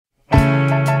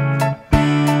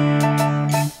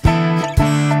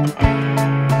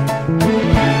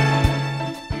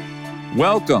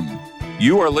Welcome.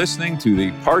 You are listening to the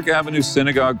Park Avenue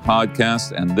Synagogue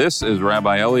podcast, and this is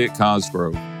Rabbi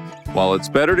Cosgrove. While it's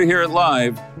better to hear it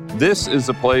live, this is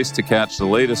the place to catch the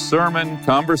latest sermon,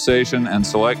 conversation, and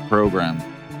select program.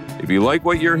 If you like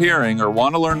what you're hearing or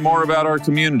want to learn more about our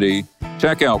community,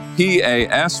 check out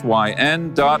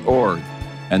pasyn.org.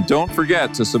 And don't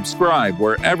forget to subscribe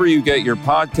wherever you get your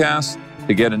podcasts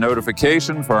to get a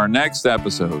notification for our next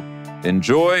episode.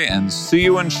 Enjoy and see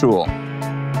you in shul.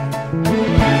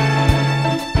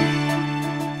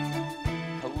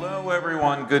 Hello,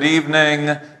 everyone. Good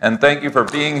evening, and thank you for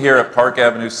being here at Park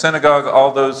Avenue Synagogue.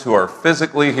 All those who are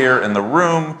physically here in the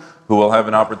room, who will have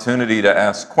an opportunity to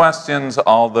ask questions,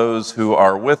 all those who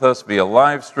are with us via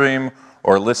live stream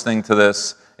or listening to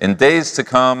this in days to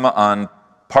come on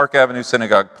Park Avenue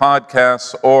Synagogue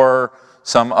podcasts or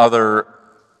some other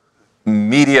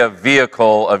media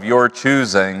vehicle of your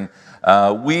choosing.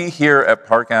 We here at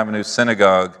Park Avenue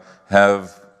Synagogue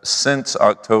have, since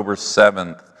October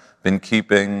 7th, been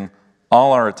keeping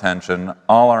all our attention,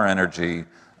 all our energy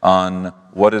on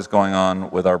what is going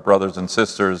on with our brothers and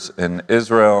sisters in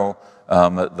Israel,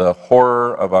 the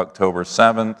horror of October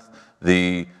 7th,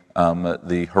 the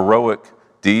heroic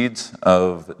deeds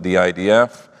of the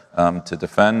IDF to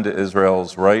defend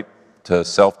Israel's right to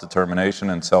self-determination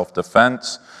and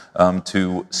self-defense,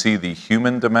 to see the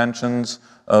human dimensions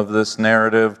of this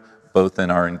narrative, both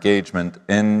in our engagement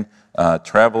in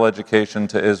travel education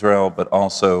to Israel, but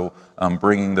also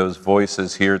bringing those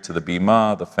voices here to the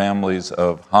Bima, the families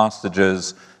of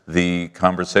hostages, the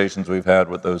conversations we've had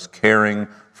with those caring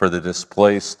for the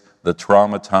displaced, the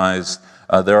traumatized.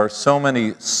 There are so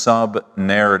many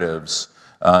sub-narratives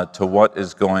to what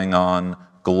is going on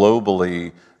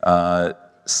globally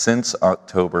since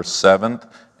October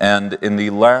 7th. And in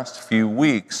the last few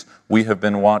weeks, we have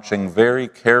been watching very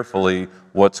carefully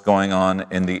what's going on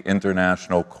in the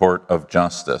International Court of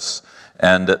Justice.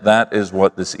 And that is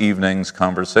what this evening's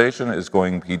conversation is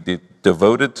going to be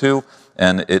devoted to.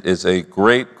 And it is a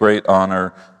great, great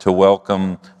honor to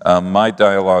welcome my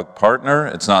dialogue partner.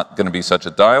 It's not going to be such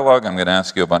a dialogue. I'm going to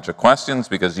ask you a bunch of questions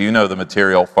because you know the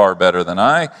material far better than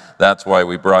I. That's why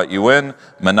we brought you in,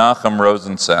 Menachem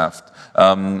Rosensaft.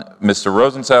 Mr.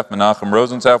 Rosensaft, Menachem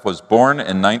Rosensaft, was born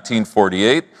in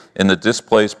 1948 in the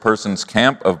displaced persons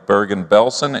camp of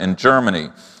Bergen-Belsen in Germany,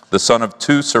 the son of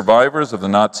two survivors of the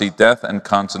Nazi death and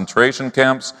concentration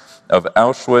camps of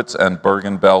Auschwitz and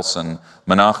Bergen-Belsen.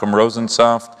 Menachem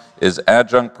Rosensaft is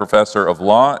adjunct professor of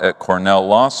law at Cornell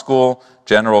Law School,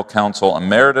 general counsel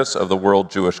emeritus of the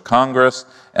World Jewish Congress,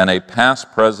 and a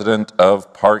past president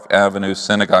of Park Avenue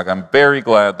Synagogue. I'm very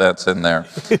glad that's in there.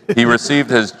 He received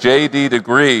his JD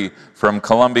degree from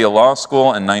Columbia Law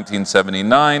School in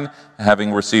 1979,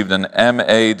 having received an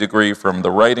MA degree from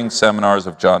the writing seminars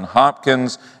of Johns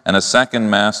Hopkins and a second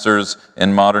master's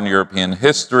in modern European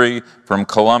history from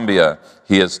Columbia.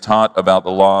 He has taught about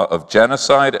the law of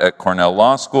genocide at Cornell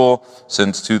Law School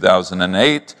since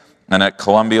 2008 and at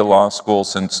Columbia Law School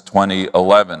since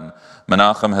 2011.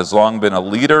 Menachem has long been a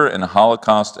leader in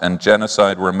Holocaust and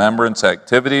genocide remembrance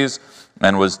activities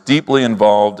and was deeply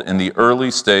involved in the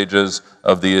early stages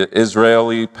of the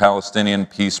Israeli-Palestinian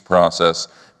peace process.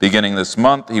 Beginning this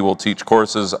month, he will teach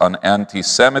courses on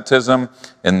anti-Semitism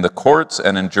in the courts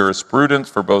and in jurisprudence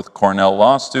for both Cornell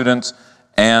Law students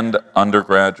and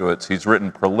undergraduates. He's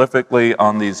written prolifically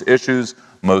on these issues.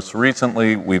 Most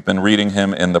recently, we've been reading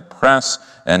him in the press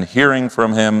and hearing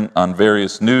from him on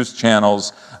various news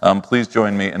channels. Please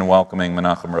join me in welcoming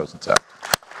Menachem Rosensaft.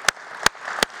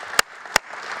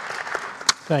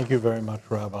 Thank you very much,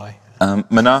 Rabbi.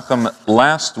 Menachem,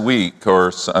 last week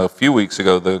or a few weeks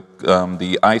ago, the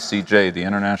ICJ, the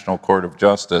International Court of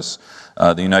Justice,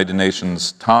 the United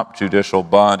Nations top judicial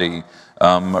body,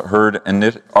 heard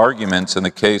arguments in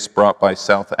the case brought by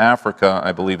South Africa,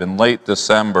 I believe in late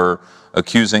December,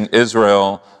 accusing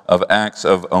Israel of acts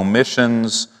of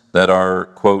omissions that are,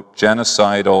 quote,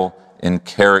 genocidal in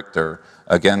character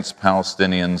against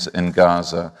Palestinians in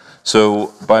Gaza.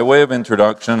 So by way of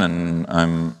introduction, and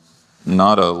I'm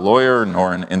not a lawyer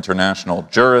nor an international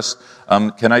jurist,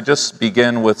 can I just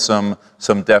begin with some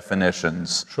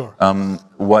definitions? Sure.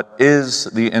 What is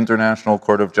the International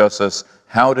Court of Justice?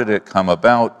 How did it come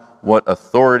about? What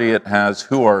authority it has?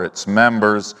 Who are its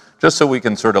members? Just so we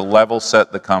can sort of level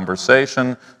set the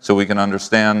conversation, so we can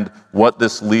understand what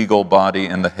this legal body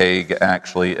in The Hague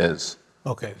actually is.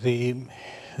 Okay. The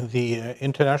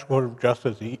International Court of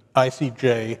Justice, the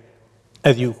ICJ,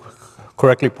 as you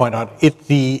correctly point out, it's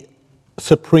the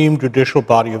supreme judicial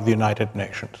body of the United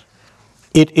Nations.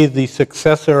 It is the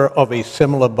successor of a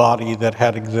similar body that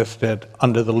had existed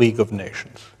under the League of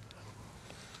Nations.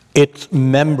 Its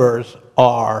members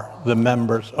are the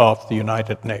members of the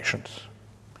United Nations.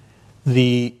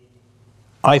 The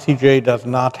ICJ does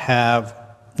not have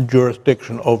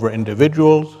jurisdiction over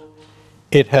individuals.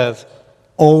 It has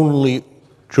only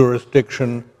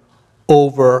jurisdiction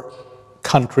over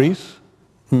countries,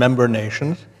 member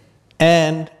nations,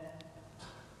 and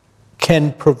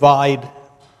can provide,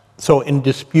 so in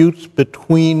disputes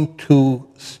between two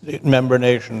member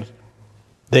nations,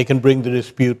 they can bring the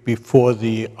dispute before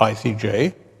the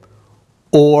ICJ,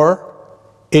 or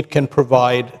it can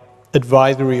provide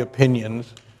advisory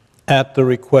opinions at the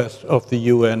request of the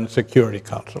UN Security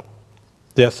Council.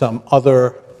 There are some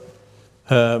other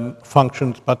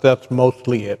functions, but that's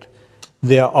mostly it.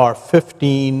 There are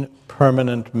 15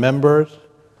 permanent members.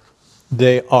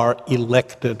 They are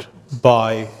elected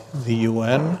by the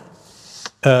UN.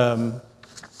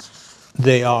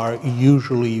 They are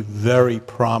usually very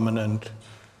prominent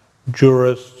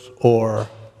jurists or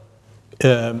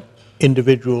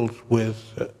individuals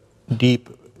with deep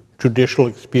judicial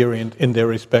experience in their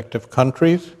respective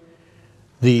countries.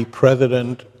 The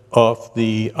president of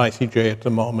the ICJ at the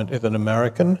moment is an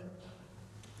American,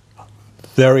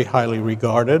 very highly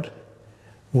regarded,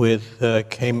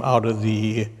 came out of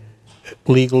the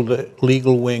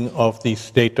legal wing of the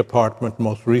State Department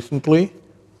most recently,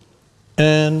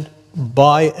 and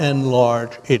by and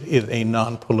large, it is a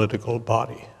non-political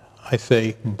body. I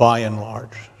say by and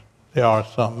large. There are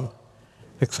some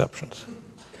exceptions.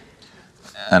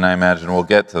 And I imagine we'll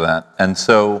get to that. And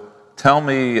so tell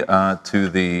me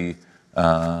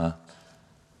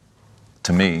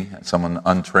to me, someone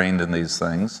untrained in these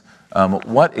things,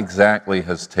 what exactly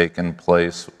has taken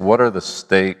place? What are the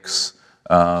stakes?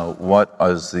 What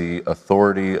is the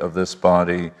authority of this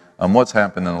body? What's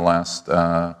happened in the last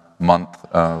month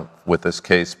with this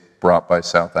case brought by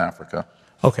South Africa?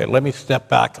 Okay, let me step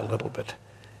back a little bit.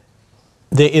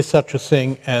 There is such a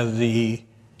thing as the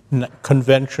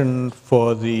Convention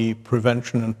for the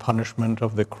Prevention and Punishment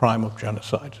of the Crime of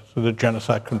Genocide, so the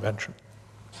Genocide Convention.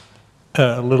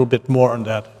 A little bit more on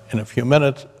that in a few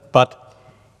minutes, but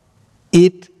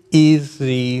it is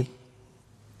the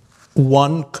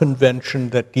one convention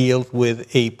that deals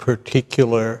with a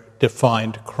particular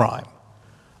defined crime.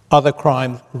 Other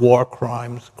crimes, war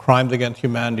crimes, crimes against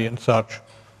humanity and such,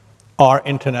 are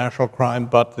international crime,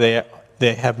 but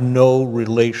they have no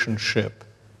relationship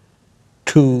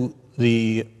to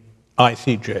the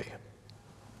ICJ.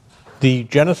 The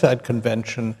Genocide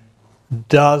Convention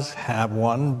does have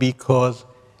one because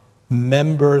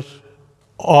members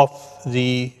of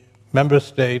the member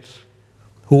states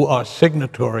who are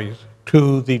signatories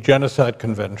to the Genocide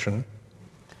Convention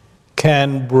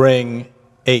can bring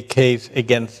a case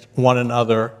against one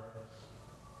another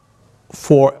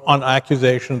on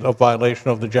accusations of violation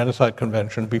of the Genocide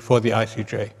Convention before the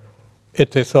ICJ.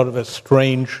 It's a sort of a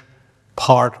strange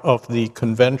part of the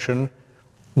convention,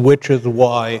 which is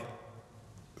why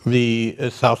the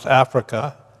South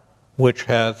Africa, which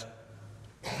has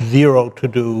zero to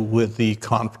do with the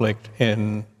conflict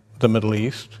in the Middle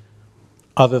East,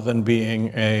 other than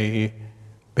being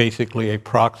basically a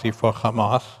proxy for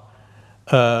Hamas,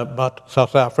 but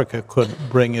South Africa could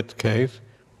bring its case,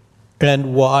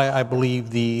 and why I believe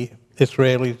the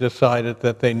Israelis decided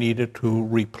that they needed to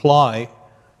reply,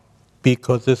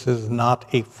 because this is not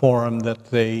a forum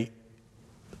that they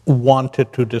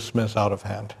wanted to dismiss out of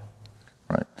hand.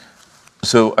 Right.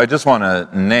 So I just want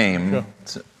to name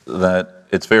that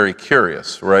it's very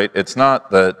curious, right? It's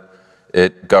not that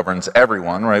it governs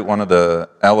everyone, right? One of the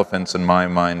elephants in my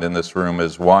mind in this room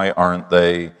is why aren't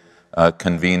they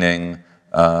convening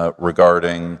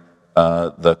regarding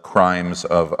the crimes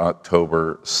of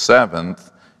October 7th,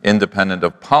 independent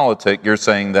of politics? You're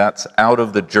saying that's out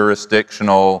of the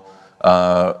jurisdictional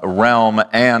realm,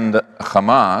 and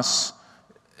Hamas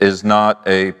is not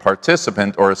a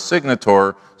participant or a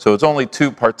signator, so it's only two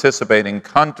participating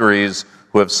countries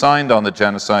who have signed on the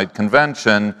Genocide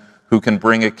Convention who can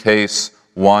bring a case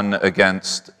one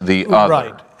against the other.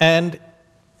 Right,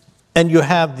 and you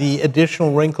have the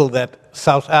additional wrinkle that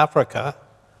South Africa,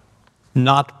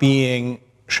 not being,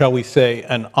 shall we say,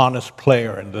 an honest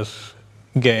player in this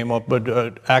game,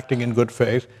 but acting in good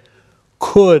faith,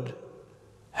 could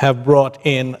have brought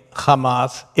in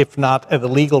Hamas, if not as a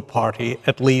legal party,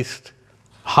 at least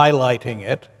highlighting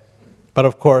it. But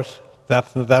of course,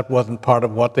 that wasn't part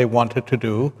of what they wanted to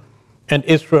do. And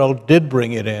Israel did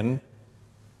bring it in,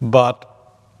 but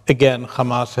again,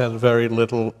 Hamas has very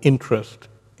little interest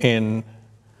in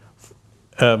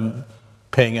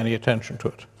paying any attention to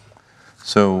it.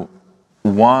 So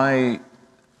why,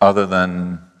 other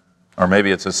than, or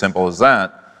maybe it's as simple as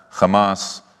that,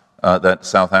 Hamas, that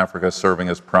South Africa is serving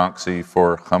as proxy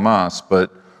for Hamas,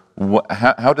 but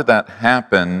how did that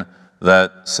happen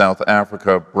that South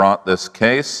Africa brought this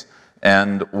case,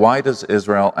 and why does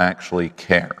Israel actually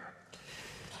care?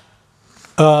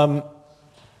 A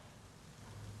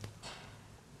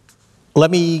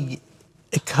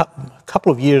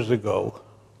couple of years ago,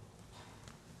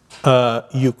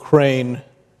 Ukraine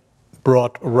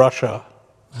brought Russia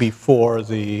before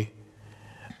the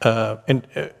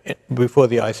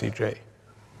ICJ.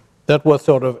 That was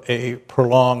sort of a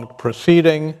prolonged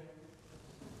proceeding.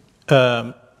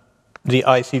 The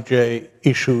ICJ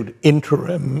issued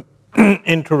interim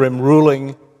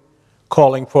ruling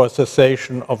calling for a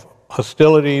cessation of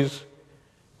hostilities.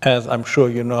 As I'm sure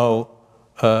you know,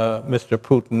 Mr.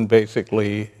 Putin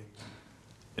basically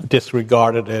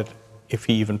disregarded it, if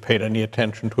he even paid any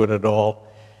attention to it at all,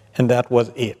 and that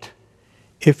was it.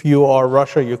 If you are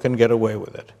Russia, you can get away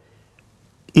with it.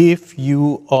 If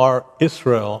you are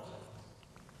Israel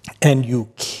and you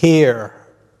care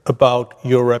about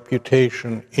your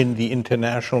reputation in the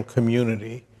international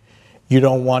community, you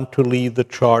don't want to leave the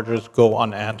charges go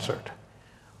unanswered.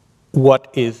 What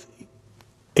is,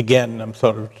 again, I'm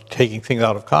sort of taking things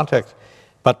out of context,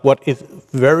 but what is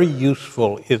very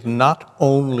useful is not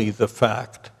only the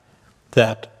fact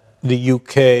that the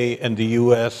UK and the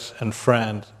US and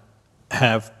France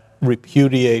have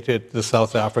repudiated the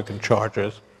South African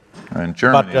charges, and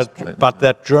Germany, but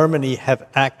that Germany have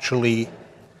actually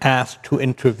asked to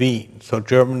intervene. So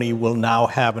Germany will now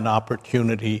have an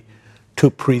opportunity to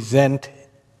present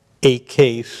a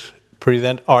case,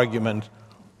 present arguments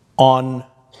on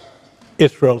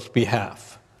Israel's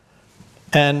behalf.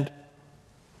 And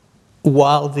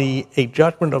while a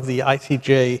judgment of the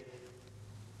ICJ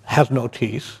has no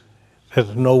teeth,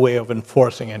 there's no way of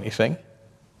enforcing anything,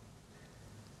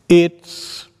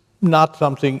 it's not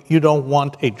something, you don't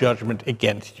want a judgment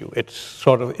against you. It's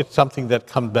something that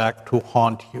comes back to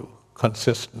haunt you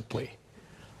consistently.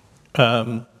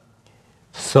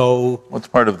 So what's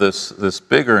part of this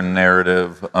bigger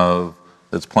narrative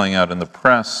that's playing out in the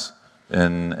press,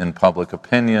 in public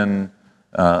opinion,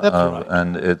 right.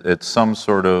 And it's some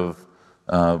sort of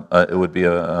it would be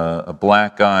a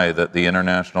black eye that the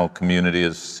international community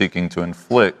is seeking to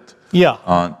inflict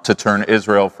to turn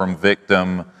Israel from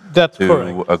victim That's to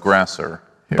correct. aggressor.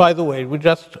 Here. By the way,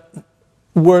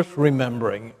 worth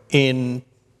remembering, in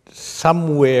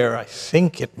somewhere, I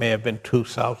think it may have been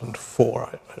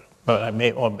 2004, but I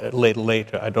may, or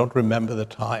later, I don't remember the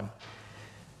time.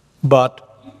 But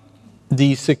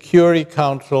the Security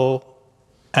Council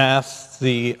asked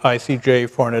the ICJ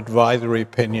for an advisory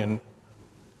opinion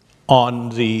on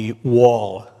the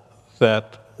wall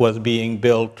that was being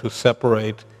built to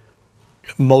separate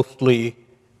mostly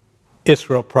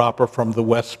Israel proper from the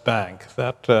West Bank,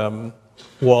 that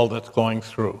wall that's going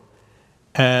through.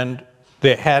 And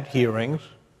they had hearings.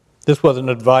 This was an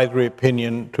advisory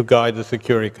opinion to guide the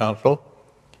Security Council,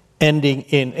 ending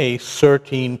in a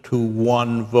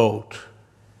 13-1 vote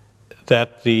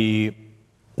that the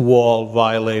wall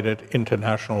violated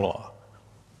international law.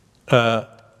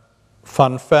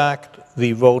 Fun fact,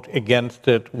 the vote against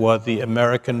it was the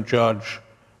American judge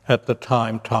at the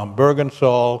time, Tom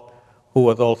Bergensol, who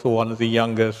was also one of the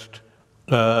youngest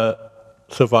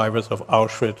survivors of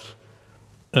Auschwitz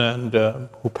and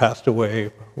who passed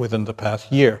away within the past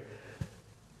year.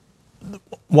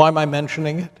 Why am I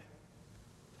mentioning it?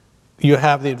 You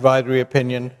have the advisory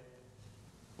opinion,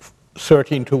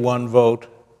 13-1 vote,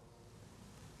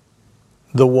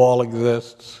 the wall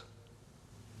exists,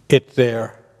 it's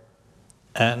there,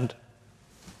 and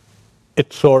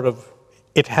it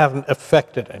hasn't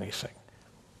affected anything.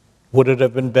 Would it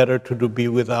have been better to be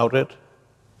without it?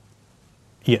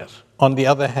 Yes. On the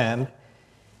other hand,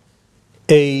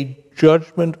 a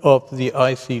judgment of the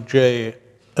ICJ,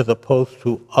 as opposed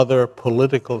to other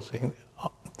political things,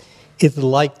 is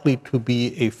likely to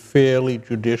be a fairly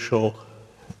judicial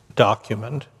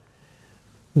document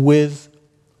with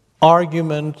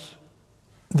arguments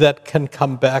that can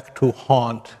come back to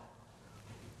haunt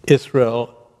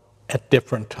Israel at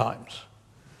different times.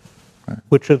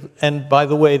 And by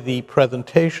the way, the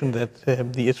presentation that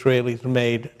the Israelis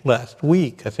made last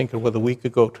week, I think it was a week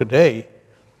ago today,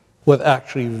 was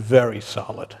actually very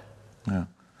solid.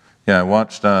 Yeah, I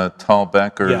watched Tal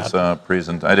Becker's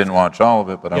presentation. I didn't watch all of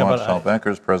it, but I watched Tal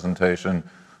Becker's presentation,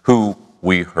 who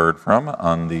we heard from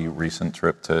on the recent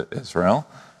trip to Israel.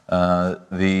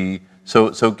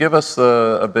 So give us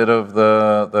a bit of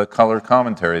the color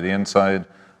commentary, the inside.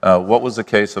 What was the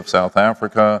case of South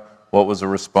Africa? What was the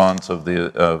response of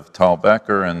Tal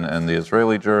Becker and the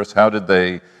Israeli jurists? How did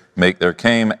they make their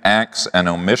claim, acts and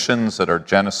omissions that are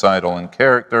genocidal in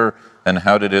character, and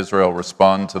how did Israel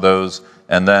respond to those?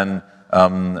 And then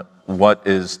what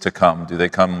is to come? Do they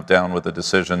come down with a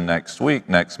decision next week,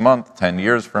 next month, 10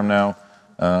 years from now?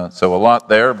 So a lot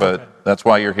there, but that's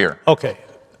why you're here. Okay.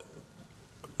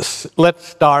 Let's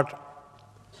start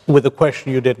with a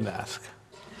question you didn't ask.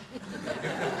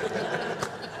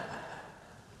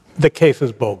 The case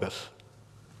is bogus.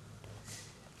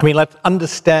 I mean, let's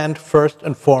understand first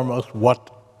and foremost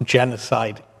what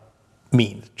genocide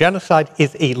means. Genocide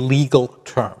is a legal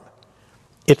term.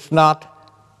 It's not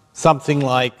something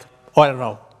like, I don't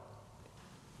know,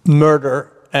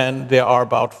 murder, and there are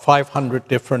about 500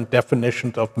 different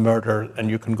definitions of murder, and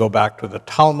you can go back to the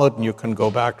Talmud, and you can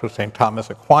go back to St. Thomas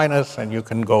Aquinas, and you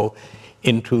can go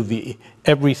into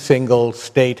every single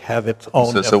state has its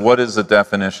own. So what is the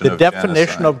definition of genocide? The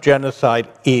definition of genocide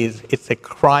is it's a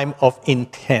crime of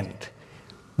intent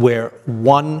where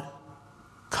one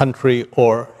country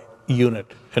or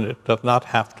unit, and it does not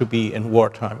have to be in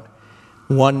wartime,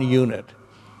 one unit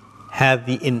had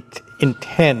the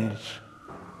intends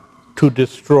to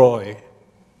destroy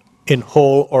in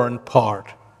whole or in part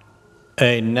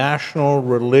a national,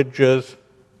 religious,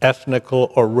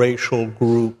 ethnical, or racial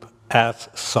group as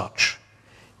such.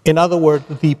 In other words,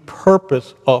 the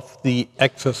purpose of the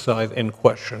exercise in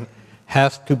question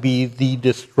has to be the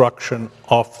destruction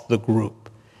of the group.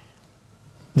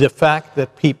 The fact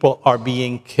that people are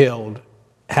being killed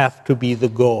has to be the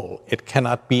goal. It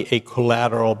cannot be a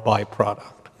collateral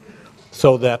byproduct.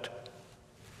 So that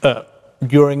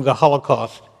during the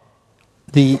Holocaust,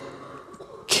 the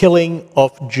killing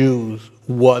of Jews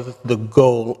was the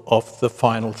goal of the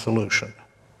final solution.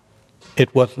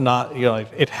 It was not,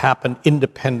 it happened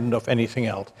independent of anything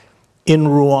else. In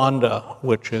Rwanda,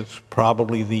 which is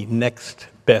probably the next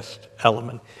best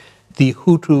element, the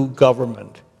Hutu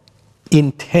government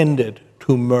intended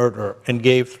to murder and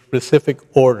gave specific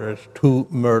orders to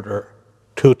murder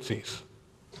Tutsis.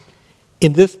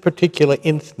 In this particular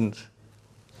instance,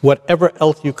 whatever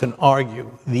else you can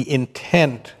argue, the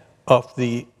intent of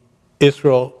the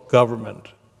Israel government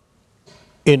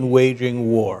in waging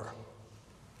war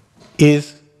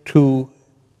is to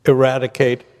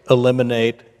eradicate,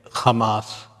 eliminate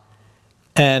Hamas,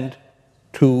 and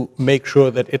to make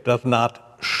sure that it does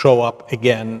not show up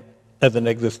again as an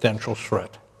existential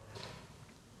threat.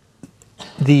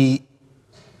 The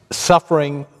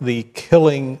suffering, the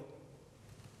killing,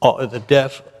 or the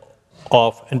death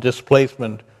of and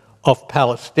displacement of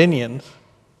Palestinians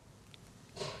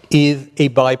is a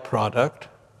byproduct,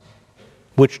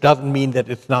 which doesn't mean that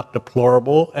it's not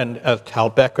deplorable. And as Tal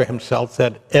Becker himself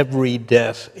said, every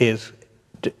death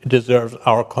deserves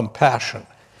our compassion.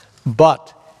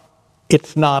 But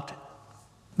it's not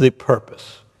the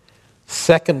purpose.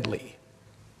 Secondly,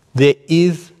 there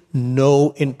is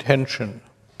no intention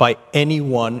by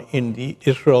anyone in the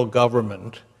Israel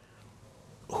government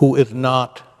who is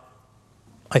not,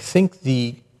 I think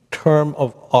the term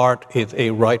of art is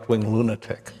a right-wing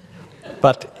lunatic,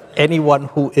 but anyone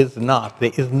who is not,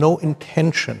 there is no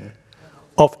intention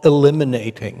of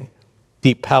eliminating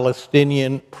the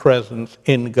Palestinian presence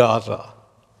in Gaza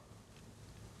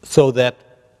so that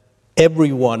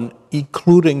everyone,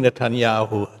 including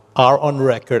Netanyahu, are on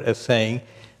record as saying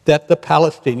that the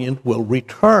Palestinians will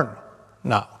return.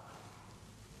 Now,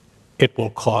 it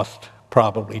will cost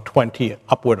probably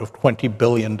upward of $20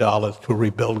 billion to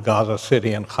rebuild Gaza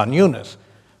City and Khan Yunis.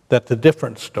 That's a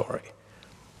different story.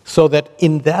 So that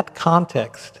in that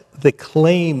context, the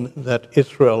claim that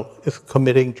Israel is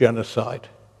committing genocide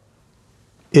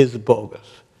is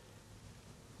bogus.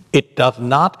 It does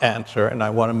not answer, and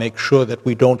I want to make sure that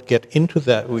we don't get into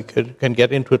that. We can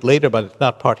get into it later, but it's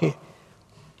not part here.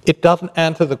 It doesn't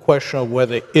answer the question of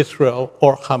whether Israel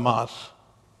or Hamas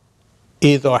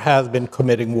is or has been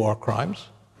committing war crimes.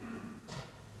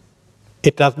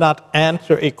 It does not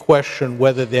answer a question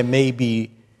whether there may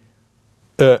be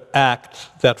acts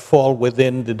that fall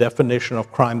within the definition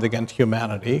of crimes against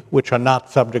humanity, which are not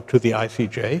subject to the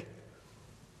ICJ.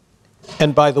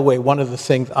 And by the way, one of the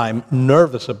things I'm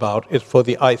nervous about is for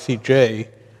the ICJ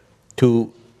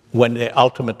to, when they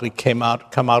ultimately come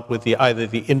out with either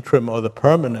the interim or the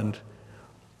permanent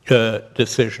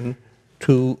decision,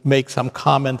 to make some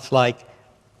comments like,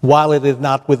 while it is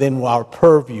not within our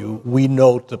purview, we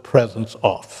note the presence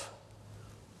of.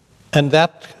 And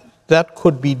that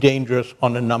could be dangerous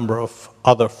on a number of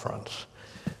other fronts.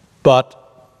 But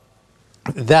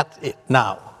that's it.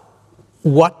 Now,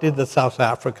 what did the South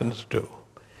Africans do?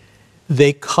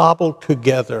 They cobbled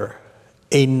together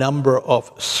a number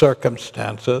of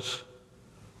circumstances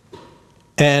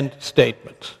and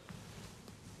statements.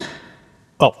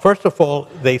 Well, first of all,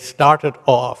 they started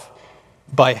off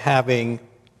by having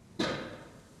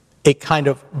a kind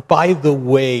of by the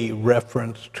way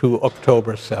reference to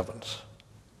October 7th,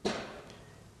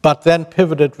 but then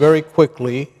pivoted very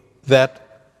quickly that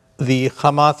the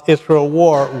Hamas-Israel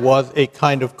war was a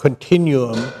kind of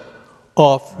continuum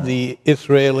of the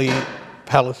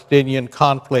Israeli-Palestinian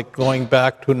conflict going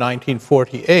back to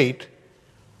 1948,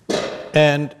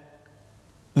 and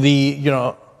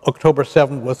October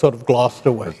 7th was sort of glossed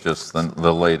away. It's just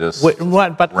the latest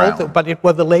round. But it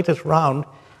was the latest round,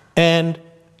 and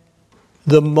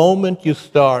the moment you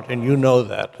start, and you know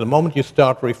that, the moment you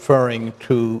start referring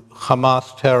to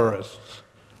Hamas terrorists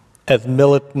as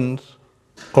militants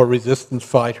or resistance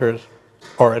fighters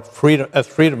or as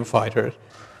freedom fighters,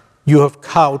 you have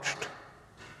couched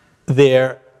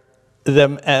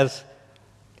them as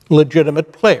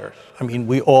legitimate players. I mean,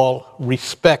 we all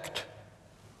respect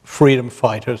freedom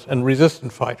fighters and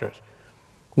resistance fighters.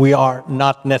 We are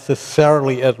not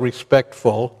necessarily as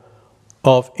respectful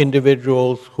of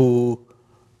individuals who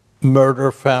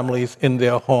murder families in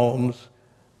their homes,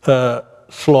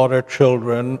 slaughter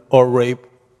children, or rape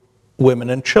women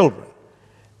and children.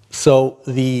 So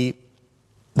the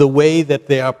way that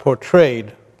they are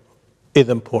portrayed is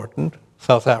important.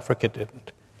 South Africa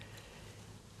didn't.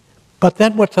 But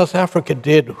then what South Africa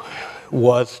did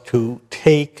was to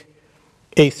take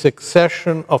a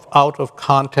succession of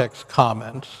out-of-context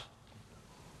comments,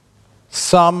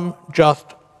 some just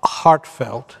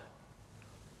heartfelt,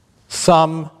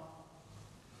 some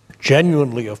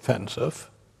genuinely offensive,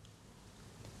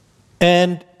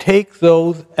 and take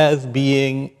those as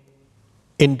being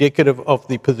indicative of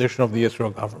the position of the Israel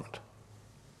government.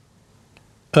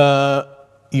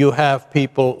 You have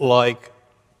people like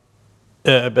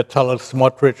Bezalel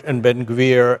Smotrich and Ben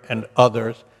Gvir and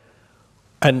others,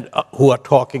 and who are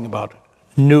talking about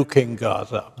nuking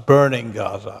Gaza, burning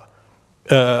Gaza.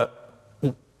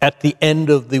 At the end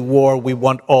of the war, we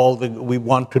want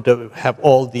to have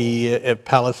all the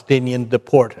Palestinians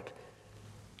deported.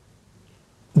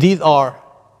 These are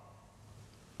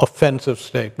offensive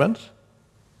statements,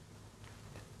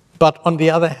 but on the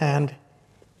other hand,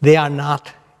 they are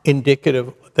not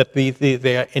indicative that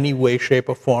they are any way, shape,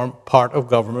 or form part of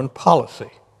government policy.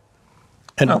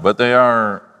 And no, but they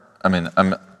are. I mean,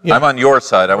 I'm on your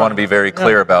side. I want to be very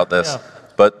clear about this,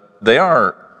 but they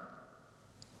are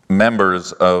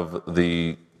members of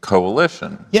the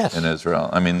coalition in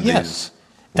Israel. I mean,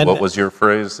 what was your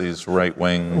phrase? These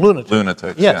right-wing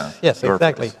lunatics. Yes,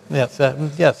 exactly. Yes,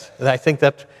 yes. And I think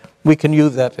that we can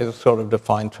use that as a sort of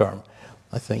defined term.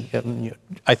 I think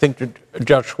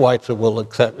Judge Schweitzer will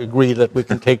agree that we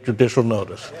can take judicial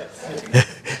notice.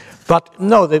 But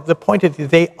no, the point is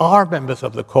they are members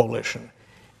of the coalition,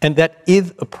 and that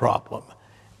is a problem.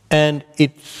 And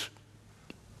it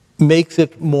makes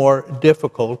it more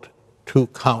difficult to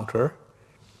counter.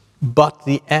 But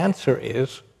the answer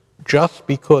is, just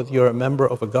because you're a member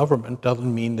of a government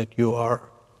doesn't mean that you are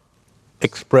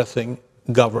expressing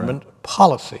government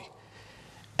policy.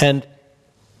 And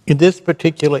in this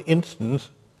particular instance,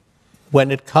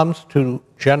 when it comes to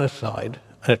genocide,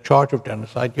 a charge of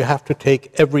genocide, you have to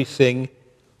take everything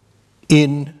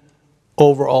in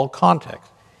overall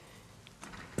context.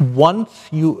 Once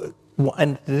you,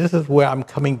 and this is where I'm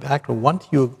coming back to, once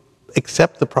you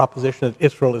accept the proposition that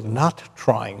Israel is not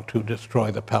trying to destroy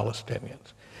the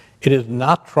Palestinians, it is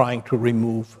not trying to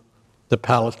remove the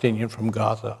Palestinian from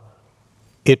Gaza.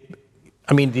 The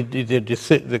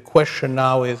question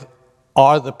now is,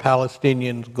 are the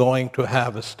Palestinians going to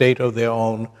have a state of their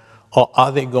own, or are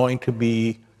they going to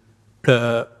be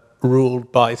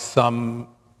ruled by some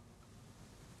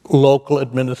local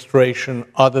administration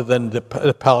other than the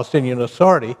Palestinian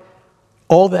Authority?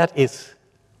 All that is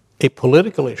a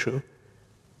political issue,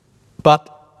 but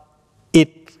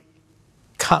it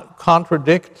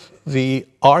contradicts the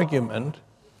argument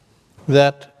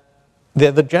that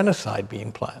there's a genocide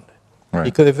being planned. Right.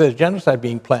 Because if there's genocide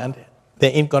being planned,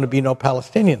 there ain't going to be no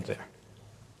Palestinians there.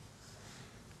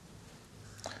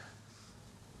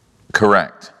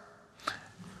 Correct.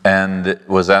 And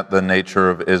was that the nature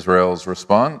of Israel's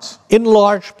response? In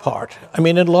large part.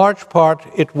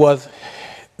 It was,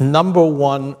 number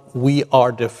one,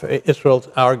 Israel's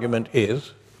argument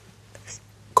is,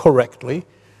 correctly,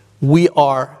 we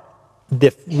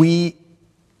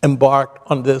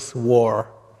embarked on this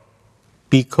war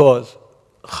because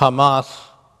Hamas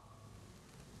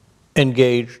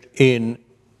engaged in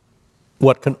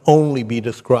what can only be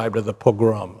described as a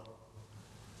pogrom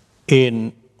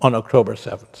on October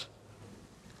 7th.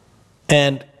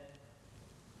 And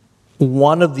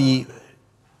one of the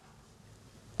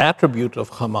attributes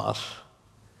of Hamas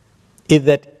is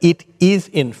that it is,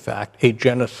 in fact, a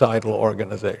genocidal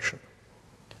organization.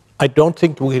 I don't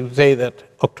think we can say that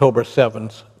October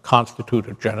 7th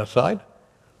constituted genocide,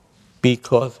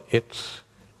 because it's,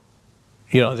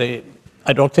 I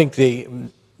don't think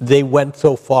they went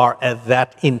so far as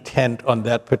that intent on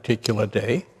that particular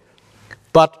day.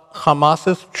 But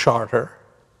Hamas's charter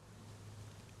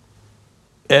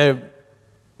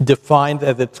defined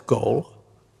as its goal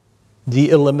the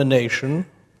elimination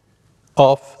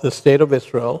of the State of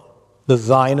Israel, the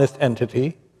Zionist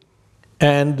entity,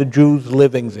 and the Jews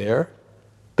living there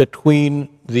between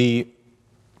the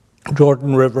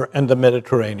Jordan River and the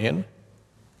Mediterranean,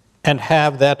 and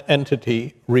have that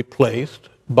entity replaced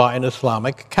by an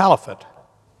Islamic caliphate.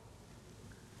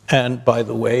 And by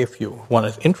the way, if one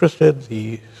is interested,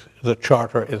 the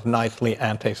charter is nicely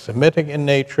anti-Semitic in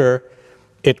nature.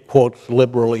 It quotes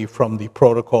liberally from the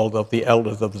protocols of the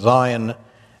Elders of Zion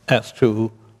as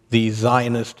to the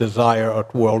Zionist desire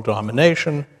of world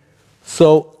domination.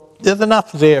 So there's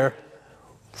enough there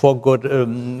for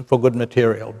good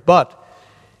material. But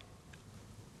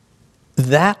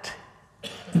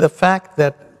the fact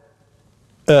that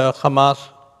Hamas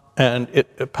and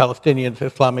Palestinians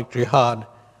Islamic Jihad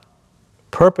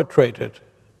perpetrated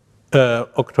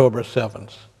October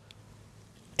 7th,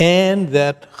 and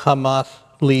that Hamas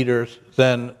leaders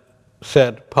then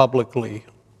said publicly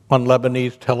on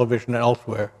Lebanese television and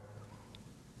elsewhere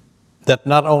that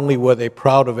not only were they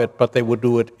proud of it, but they would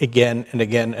do it again and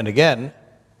again and again,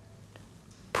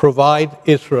 provide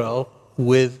Israel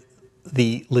with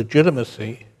the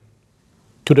legitimacy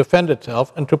to defend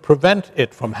itself and to prevent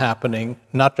it from happening,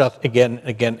 not just again,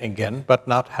 again, again, but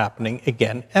not happening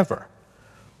again ever.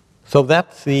 So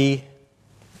that's the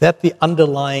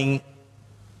underlying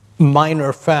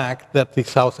minor fact that the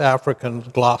South Africans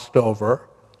glossed over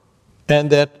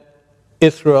and that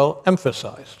Israel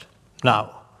emphasized.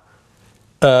 Now,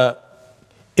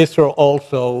 Israel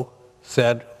also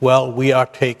said, well, we are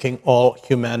taking all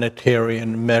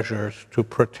humanitarian measures to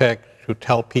protect, to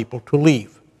tell people to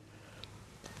leave.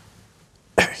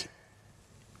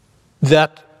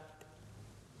 That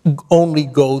only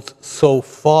goes so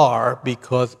far,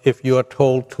 because if you are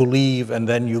told to leave and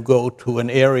then you go to an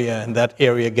area and that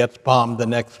area gets bombed the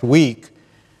next week,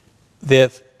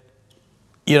 there's,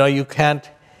 you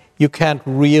can't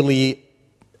really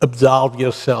absolve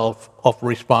yourself of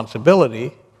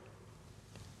responsibility,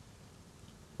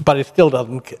 but it still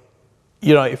doesn't,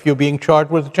 if you're being charged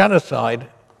with genocide,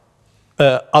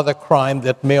 other crimes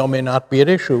that may or may not be at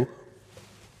issue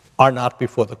are not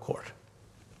before the court.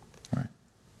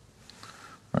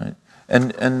 Right.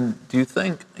 And do you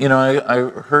think, I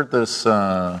heard this, it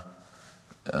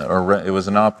was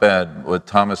an op-ed with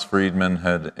Thomas Friedman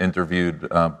had interviewed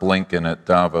Blinken at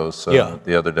Davos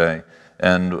the other day.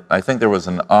 And I think there was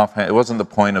an offhand, it wasn't the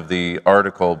point of the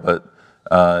article, but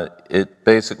it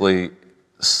basically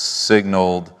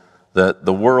signaled that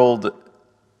the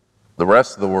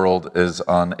rest of the world is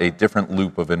on a different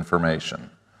loop of information,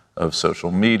 of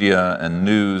social media and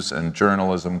news and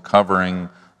journalism covering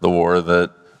the war,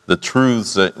 that the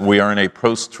truths that we are in a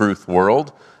post-truth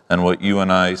world, and what you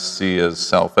and I see as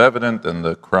self-evident and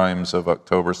the crimes of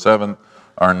October 7th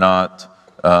are not,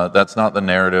 that's not the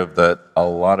narrative that a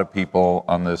lot of people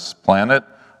on this planet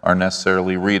are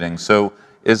necessarily reading. So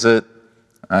is it,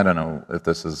 I don't know if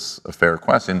this is a fair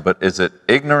question, but is it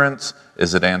ignorance?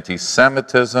 Is it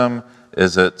anti-Semitism?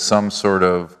 Is it some sort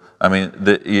of,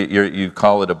 you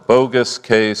call it a bogus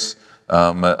case,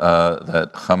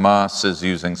 that Hamas is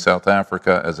using South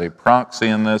Africa as a proxy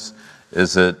in this.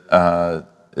 Is it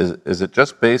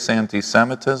just base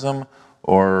anti-Semitism,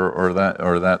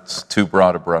 or that's too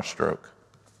broad a brushstroke?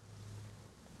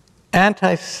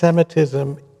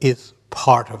 Anti-Semitism is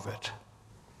part of it.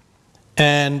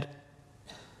 And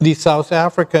the South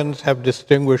Africans have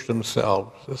distinguished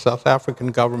themselves, the South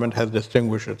African government has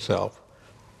distinguished itself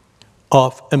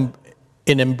in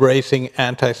embracing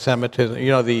anti-Semitism.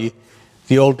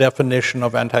 The old definition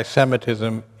of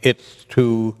anti-Semitism, it's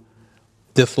to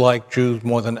dislike Jews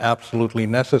more than absolutely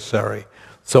necessary.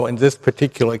 So in this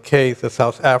particular case, the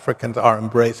South Africans are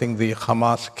embracing the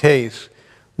Hamas case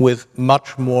with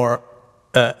much more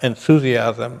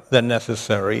enthusiasm than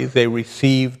necessary. They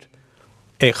received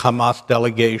a Hamas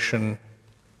delegation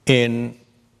in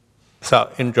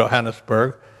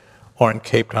Johannesburg, or in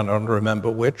Cape Town, I don't remember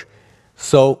which.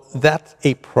 So that's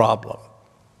a problem.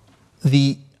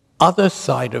 The other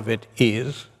side of it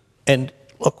is, and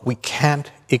look, we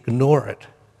can't ignore it.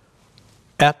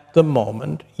 At the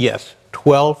moment, yes,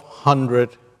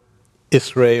 1,200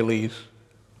 Israelis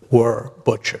were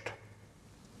butchered.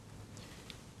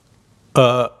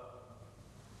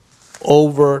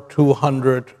 Over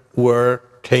 200 were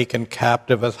taken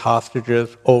captive as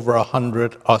hostages. Over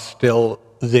 100 are still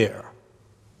there.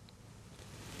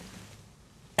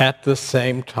 At the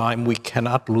same time, we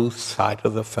cannot lose sight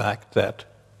of the fact that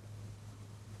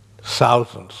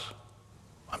thousands,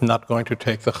 I'm not going to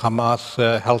take the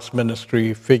Hamas health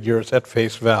ministry figures at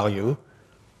face value,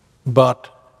 but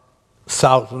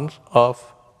thousands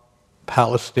of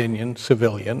Palestinian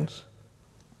civilians,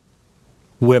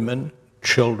 women,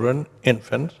 children,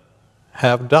 infants,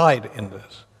 have died in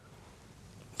this.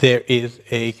 There is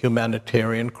a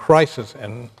humanitarian crisis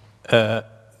in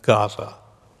Gaza.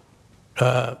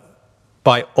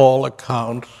 By all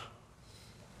accounts,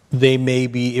 they may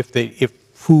be, if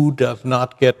food does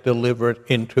not get delivered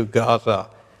into Gaza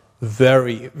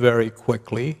very, very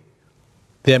quickly,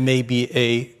 there may be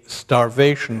a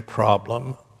starvation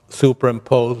problem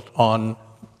superimposed on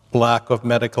lack of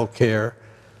medical care,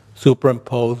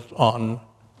 superimposed on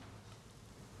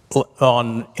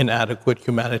inadequate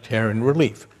humanitarian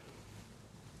relief.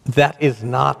 That is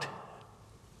not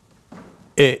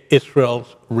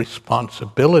Israel's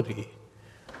responsibility,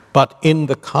 but in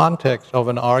the context of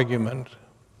an argument,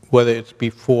 whether it's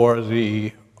before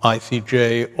the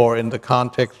ICJ or in the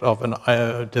context of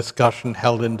a discussion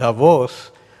held in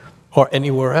Davos or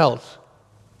anywhere else,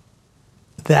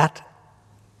 that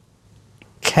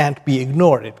can't be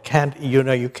ignored. It can't,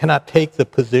 you cannot take the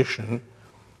position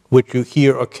which you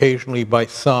hear occasionally by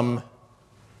some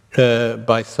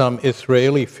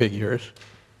Israeli figures.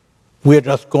 We're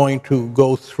just going to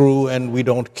go through and we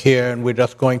don't care and we're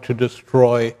just going to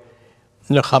destroy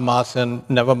Hamas and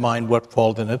never mind what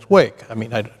falls in its wake. I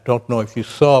mean, I don't know if you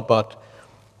saw, but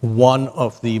one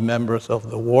of the members of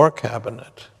the war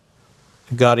cabinet,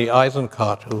 Gadi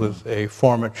Eisenkot, who is a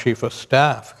former chief of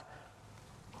staff,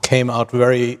 came out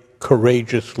very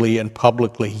courageously and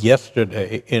publicly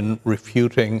yesterday in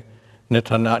refuting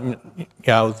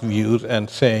Netanyahu's views and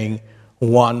saying,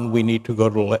 one, we need to go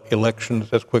to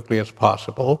elections as quickly as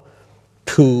possible.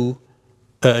 Two,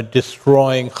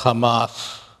 destroying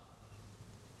Hamas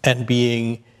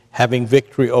and having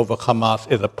victory over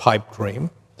Hamas is a pipe dream.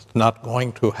 It's not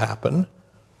going to happen.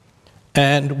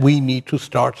 And we need to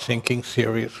start thinking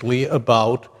seriously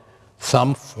about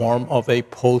some form of a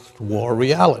post-war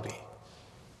reality.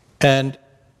 And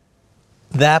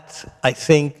that, I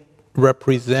think,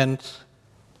 represents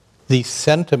the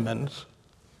sentiments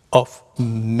of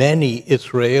many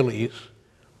Israelis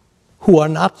who are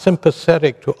not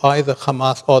sympathetic to either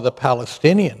Hamas or the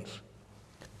Palestinians,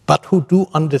 but who do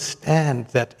understand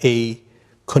that a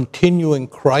continuing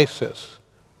crisis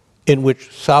in which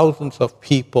thousands of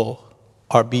people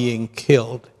are being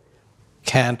killed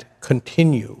can't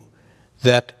continue,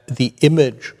 that the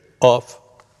image of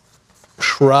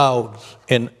shrouds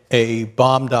in a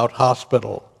bombed out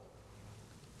hospital,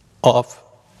 of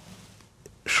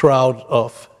shrouds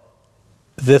of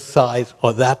this size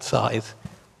or that size,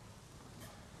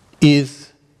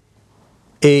 is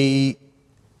a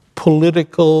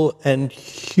political and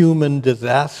human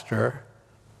disaster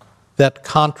that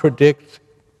contradicts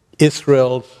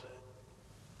Israel's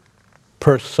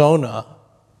persona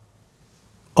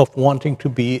of wanting to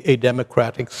be a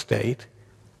democratic state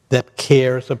that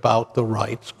cares about the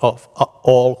rights of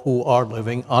all who are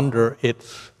living under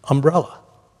its umbrella.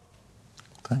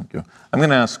 Thank you. I'm going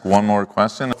to ask one more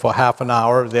question. For half an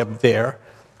hour, they're there,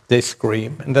 they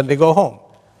scream, and then they go home.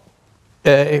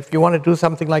 If you want to do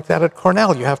something like that at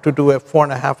Cornell, you have to do a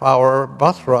 4.5-hour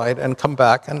bus ride and come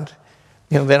back, and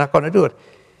they're not going to do it.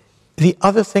 The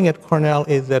other thing at Cornell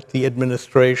is that the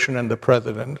administration and the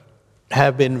president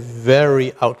have been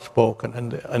very outspoken,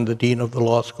 and the dean of the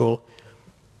law school,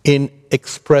 in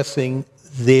expressing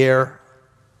their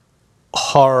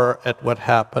horror at what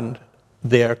happened,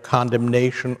 their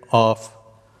condemnation of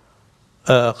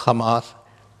Hamas,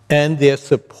 and their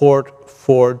support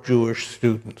for Jewish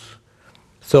students,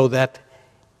 so that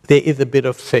there is a bit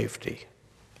of safety.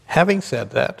 Having said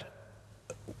that,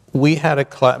 we had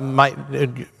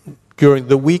during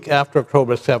the week after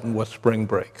October 7 was spring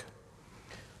break.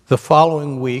 The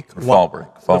following week... Fall break.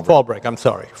 Fall break was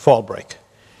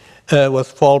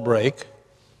fall break.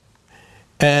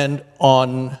 And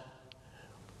on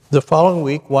the following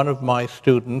week, one of my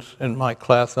students in my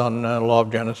class on law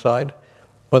of genocide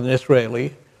was an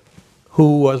Israeli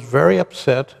who was very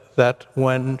upset that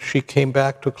when she came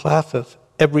back to classes,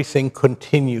 everything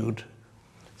continued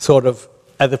sort of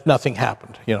as if nothing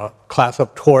happened. Class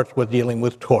of torts was dealing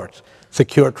with torts,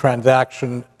 secure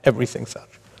transaction, everything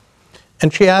such.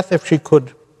 And she asked if she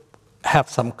could have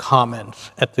some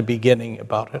comments at the beginning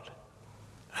about it.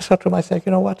 I said to myself,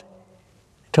 you know what?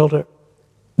 I told her,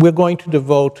 we're going to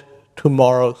devote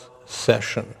tomorrow's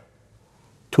session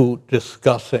to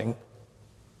discussing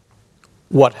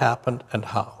what happened and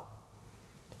how.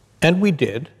 And we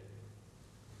did.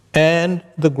 And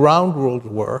the ground rules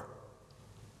were,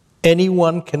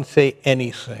 anyone can say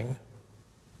anything,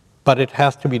 but it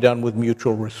has to be done with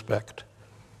mutual respect.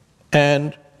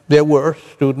 And there were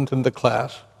students in the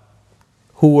class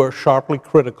who were sharply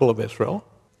critical of Israel,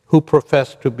 who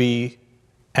professed to be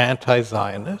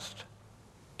anti-Zionist.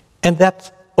 And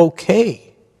that's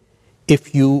okay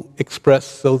if you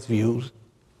express those views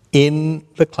in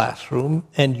the classroom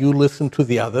and you listen to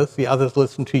the others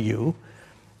listen to you,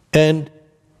 and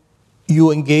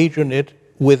you engage in it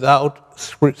without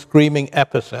screaming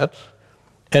epithets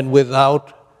and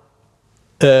without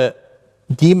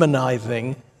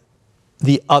demonizing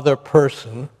the other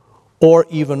person, or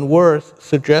even worse,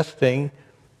 suggesting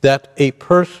that a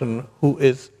person who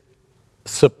is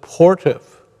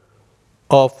supportive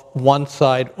of one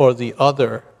side or the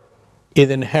other is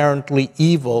inherently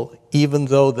evil, even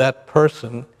though that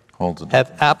person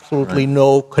has absolutely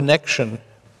no connection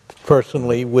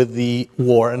personally with the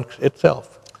war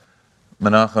itself.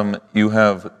 Menachem, you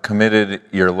have committed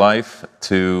your life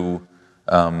to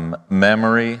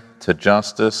memory, to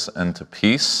justice, and to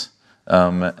peace,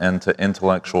 and to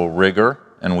intellectual rigor,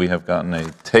 and we have gotten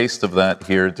a taste of that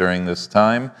here during this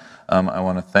time. I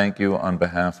want to thank you on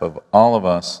behalf of all of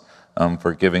us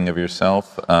for giving of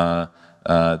yourself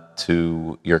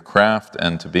to your craft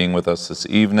and to being with us this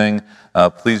evening.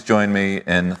 Please join me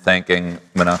in thanking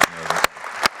Menachem Rosensaft.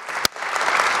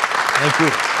 Thank you.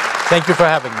 Thank you for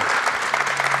having me.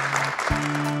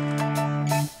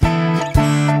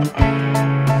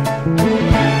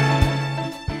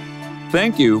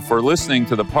 Thank you for listening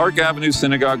to the Park Avenue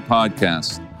Synagogue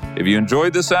podcast. If you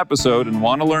enjoyed this episode and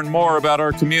want to learn more about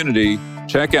our community,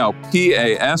 check out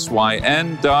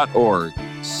pasyn.org.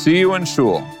 See you in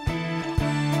Shul.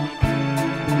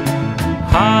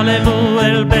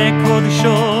 Hallelujah,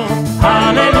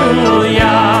 Hallelujah,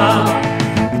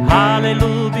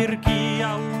 Hallelujah, Birki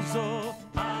Auzo.